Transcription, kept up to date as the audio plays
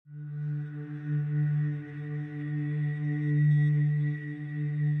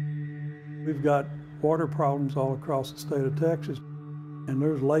We've got water problems all across the state of Texas, and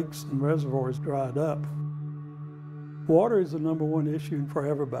there's lakes and reservoirs dried up. Water is the #1 issue for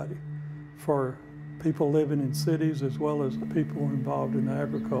everybody, for people living in cities as well as people involved in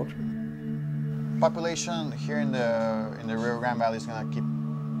agriculture. Population here in the Rio Grande Valley is going to keep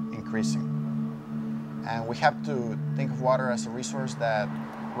increasing. And we have to think of water as a resource that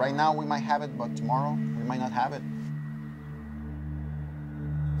right now we might have it, but tomorrow we might not have it.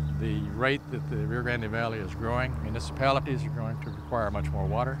 The rate that the Rio Grande Valley is growing, municipalities are going to require much more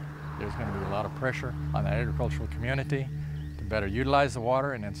water. There's going to be a lot of pressure on the agricultural community to better utilize the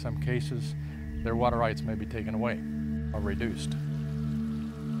water, and in some cases, their water rights may be taken away or reduced.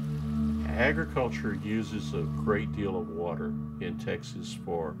 Agriculture uses a great deal of water in Texas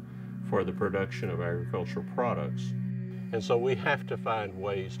for the production of agricultural products. And so we have to find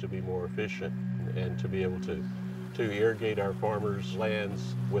ways to be more efficient and to be able to irrigate our farmers'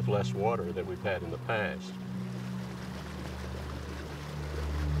 lands with less water than we've had in the past.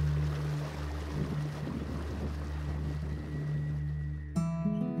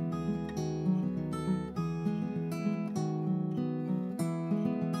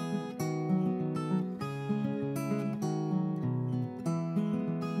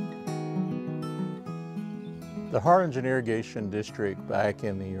 The Harlingen Irrigation District back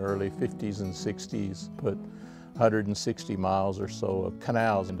in the early 50s and 60s put 160 miles or so of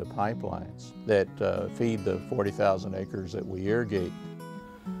canals into pipelines that feed the 40,000 acres that we irrigate.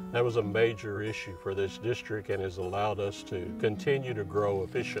 That was a major issue for this district and has allowed us to continue to grow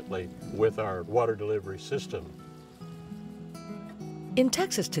efficiently with our water delivery system. In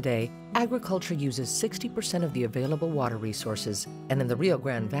Texas today, agriculture uses 60% of the available water resources, and in the Rio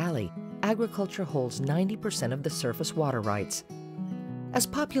Grande Valley, agriculture holds 90% of the surface water rights. As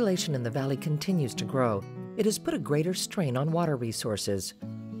population in the valley continues to grow, it has put a greater strain on water resources.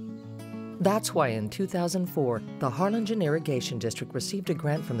 That's why in 2004, the Harlingen Irrigation District received a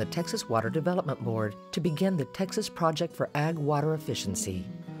grant from the Texas Water Development Board to begin the Texas Project for Ag Water Efficiency.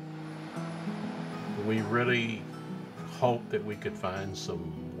 We really hope that we could find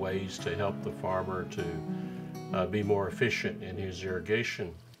some ways to help the farmer to be more efficient in his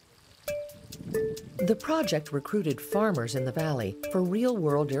irrigation. The project recruited farmers in the valley for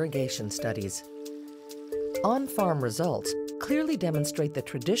real-world irrigation studies. On-farm results clearly demonstrate that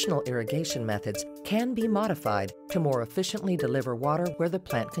traditional irrigation methods can be modified to more efficiently deliver water where the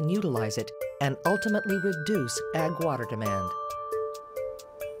plant can utilize it and ultimately reduce ag water demand.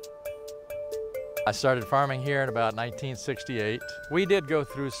 I started farming here in about 1968. We did go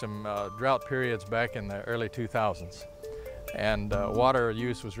through some drought periods back in the early 2000s, and water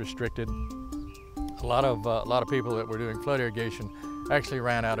use was restricted. A lot of people that were doing flood irrigation actually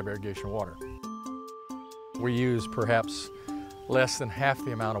ran out of irrigation water. We use perhaps less than half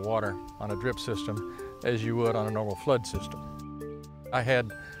the amount of water on a drip system as you would on a normal flood system. I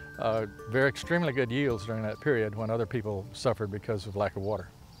had very extremely good yields during that period when other people suffered because of lack of water.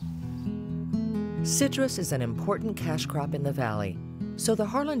 Citrus is an important cash crop in the valley, so the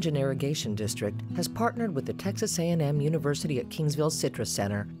Harlingen Irrigation District has partnered with the Texas A&M University at Kingsville Citrus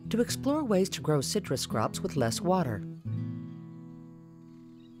Center to explore ways to grow citrus crops with less water.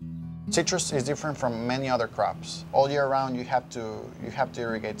 Citrus is different from many other crops. All year round you have to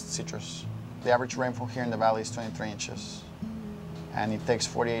irrigate citrus. The average rainfall here in the valley is 23 inches, and it takes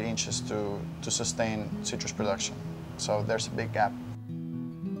 48 inches to sustain citrus production. So there's a big gap.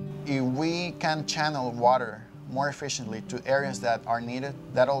 If we can channel water more efficiently to areas that are needed,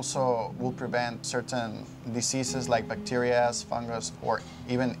 that also will prevent certain diseases like bacteria, fungus, or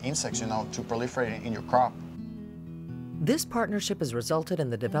even insects, to proliferate in your crop. This partnership has resulted in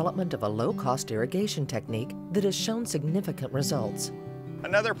the development of a low-cost irrigation technique that has shown significant results.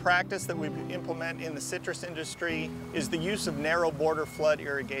 Another practice that we implement in the citrus industry is the use of narrow border flood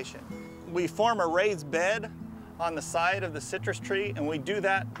irrigation. We form a raised bed on the side of the citrus tree, and we do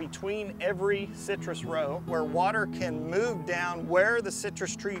that between every citrus row where water can move down where the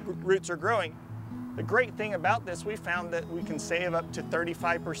citrus tree roots are growing. The great thing about this, we found that we can save up to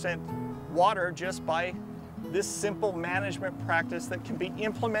 35% water just by this simple management practice that can be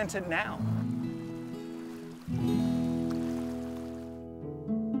implemented now.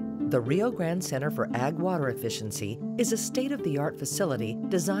 The Rio Grande Center for Ag Water Efficiency is a state-of-the-art facility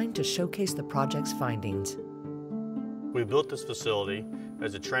designed to showcase the project's findings. We built this facility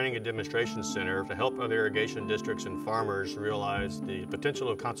as a training and demonstration center to help other irrigation districts and farmers realize the potential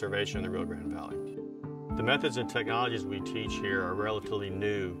of conservation in the Rio Grande Valley. The methods and technologies we teach here are relatively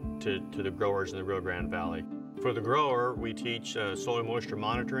new to the growers in the Rio Grande Valley. For the grower, we teach soil moisture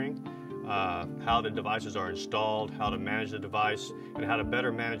monitoring, how the devices are installed, how to manage the device, and how to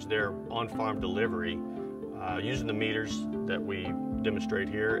better manage their on-farm delivery using the meters that we demonstrate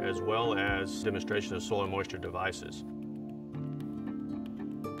here, as well as demonstration of soil moisture devices.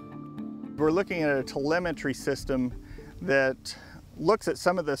 We're looking at a telemetry system that looks at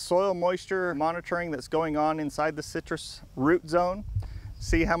some of the soil moisture monitoring that's going on inside the citrus root zone,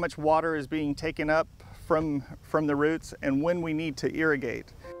 see how much water is being taken up from the roots and when we need to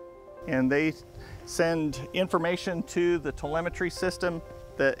irrigate. And they send information to the telemetry system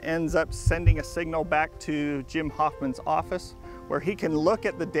that ends up sending a signal back to Jim Hoffman's office, where he can look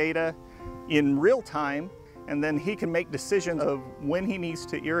at the data in real time, and then he can make decisions of when he needs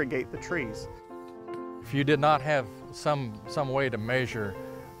to irrigate the trees. If you did not have some way to measure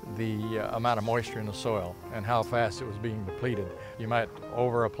the amount of moisture in the soil and how fast it was being depleted, you might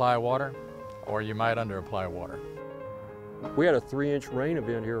over-apply water or you might under-apply water. We had a 3-inch rain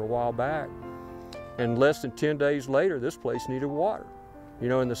event here a while back, and less than 10 days later, this place needed water. You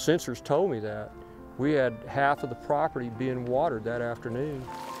know, and the sensors told me that. We had half of the property being watered that afternoon.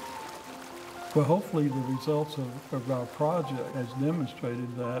 Well, hopefully the results of our project has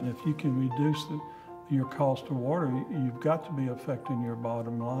demonstrated that, and if you can reduce your cost of water, you've got to be affecting your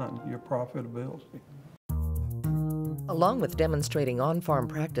bottom line, your profitability. Along with demonstrating on-farm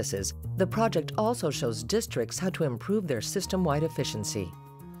practices, the project also shows districts how to improve their system-wide efficiency.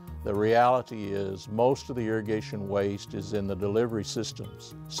 The reality is most of the irrigation waste is in the delivery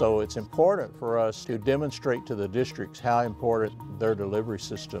systems. So it's important for us to demonstrate to the districts how important their delivery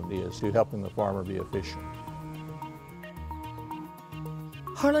system is to helping the farmer be efficient.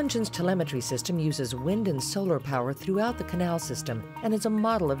 Harlingen's telemetry system uses wind and solar power throughout the canal system and is a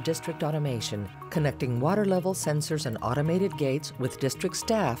model of district automation, connecting water level sensors and automated gates with district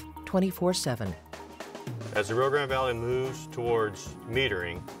staff 24/7. As the Rio Grande Valley moves towards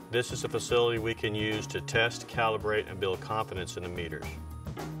metering, this is a facility we can use to test, calibrate, and build confidence in the meters.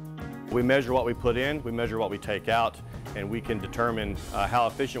 We measure what we put in, we measure what we take out, and we can determine how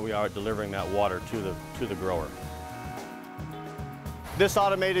efficient we are at delivering that water to the grower. This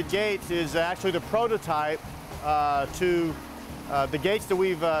automated gate is actually the prototype to the gates that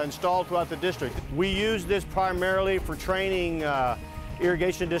we've installed throughout the district. We use this primarily for training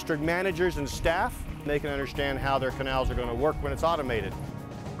irrigation district managers and staff. They can understand how their canals are going to work when it's automated.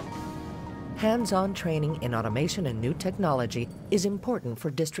 Hands-on training in automation and new technology is important for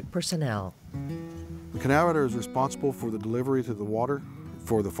district personnel. The canal operator is responsible for the delivery to the water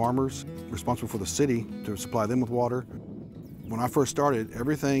for the farmers, responsible for the city to supply them with water. When I first started,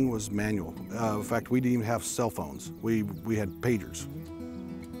 everything was manual. In fact, we didn't even have cell phones. We had pagers.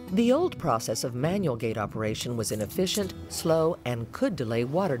 The old process of manual gate operation was inefficient, slow, and could delay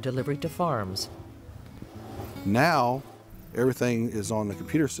water delivery to farms. Now, everything is on the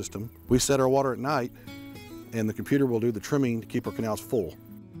computer system. We set our water at night, and the computer will do the trimming to keep our canals full.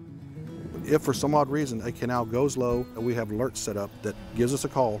 If for some odd reason a canal goes low, we have alerts set up that gives us a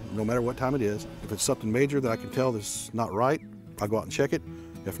call, no matter what time it is. If it's something major that I can tell that's not right, I go out and check it.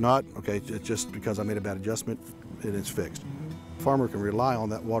 If not, okay, it's just because I made a bad adjustment and it's fixed. The farmer can rely on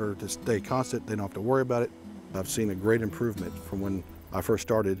that water to stay constant. They don't have to worry about it. I've seen a great improvement from when I first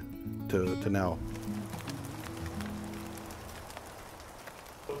started to now.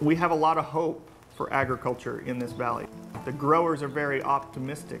 We have a lot of hope for agriculture in this valley. The growers are very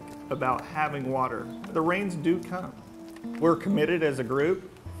optimistic about having water. The rains do come. We're committed as a group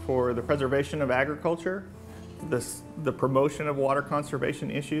for the preservation of agriculture, the promotion of water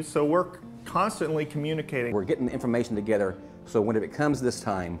conservation issues, so we're constantly communicating. We're getting the information together so when it comes this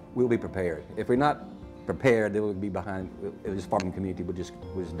time, we'll be prepared. If we're not prepared, then we'll be behind. This farming community will just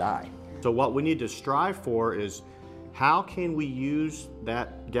die. So what we need to strive for is how can we use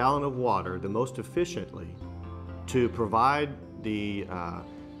that gallon of water the most efficiently to provide the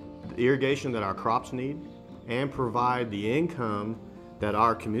irrigation that our crops need and provide the income that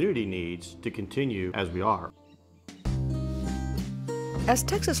our community needs to continue as we are. As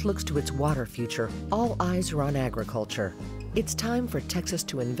Texas looks to its water future, all eyes are on agriculture. It's time for Texas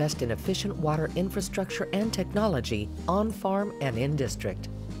to invest in efficient water infrastructure and technology on farm and in district.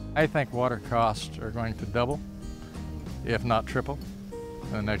 I think water costs are going to double, if not triple,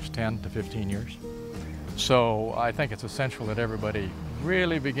 in the next 10 to 15 years. So I think it's essential that everybody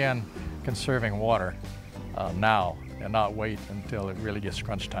really begin conserving water now and not wait until it really gets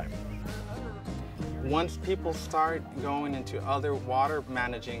crunch time. Once people start going into other water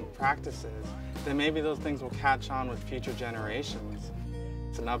managing practices, then maybe those things will catch on with future generations.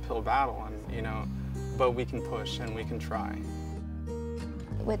 It's an uphill battle, and but we can push and we can try.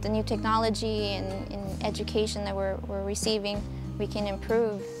 With the new technology and education that we're receiving, we can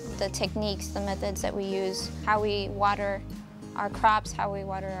improve the techniques, the methods that we use, how we water our crops, how we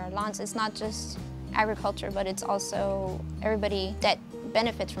water our lawns. It's not just agriculture, but it's also everybody that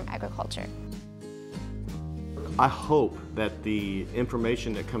benefits from agriculture. I hope that the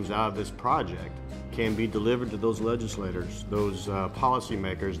information that comes out of this project can be delivered to those legislators, those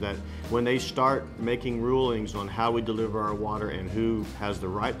policymakers, that when they start making rulings on how we deliver our water and who has the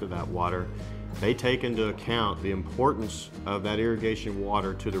right to that water, they take into account the importance of that irrigation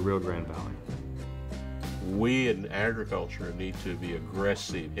water to the Rio Grande Valley. We in agriculture need to be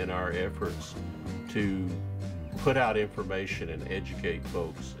aggressive in our efforts to put out information and educate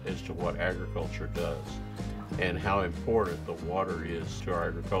folks as to what agriculture does and how important the water is to our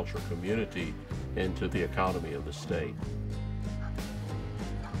agricultural community and to the economy of the state.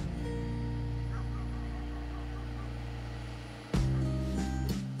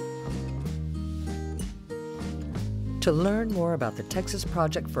 To learn more about the Texas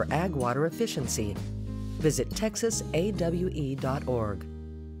Project for Ag Water Efficiency, visit texasawe.org.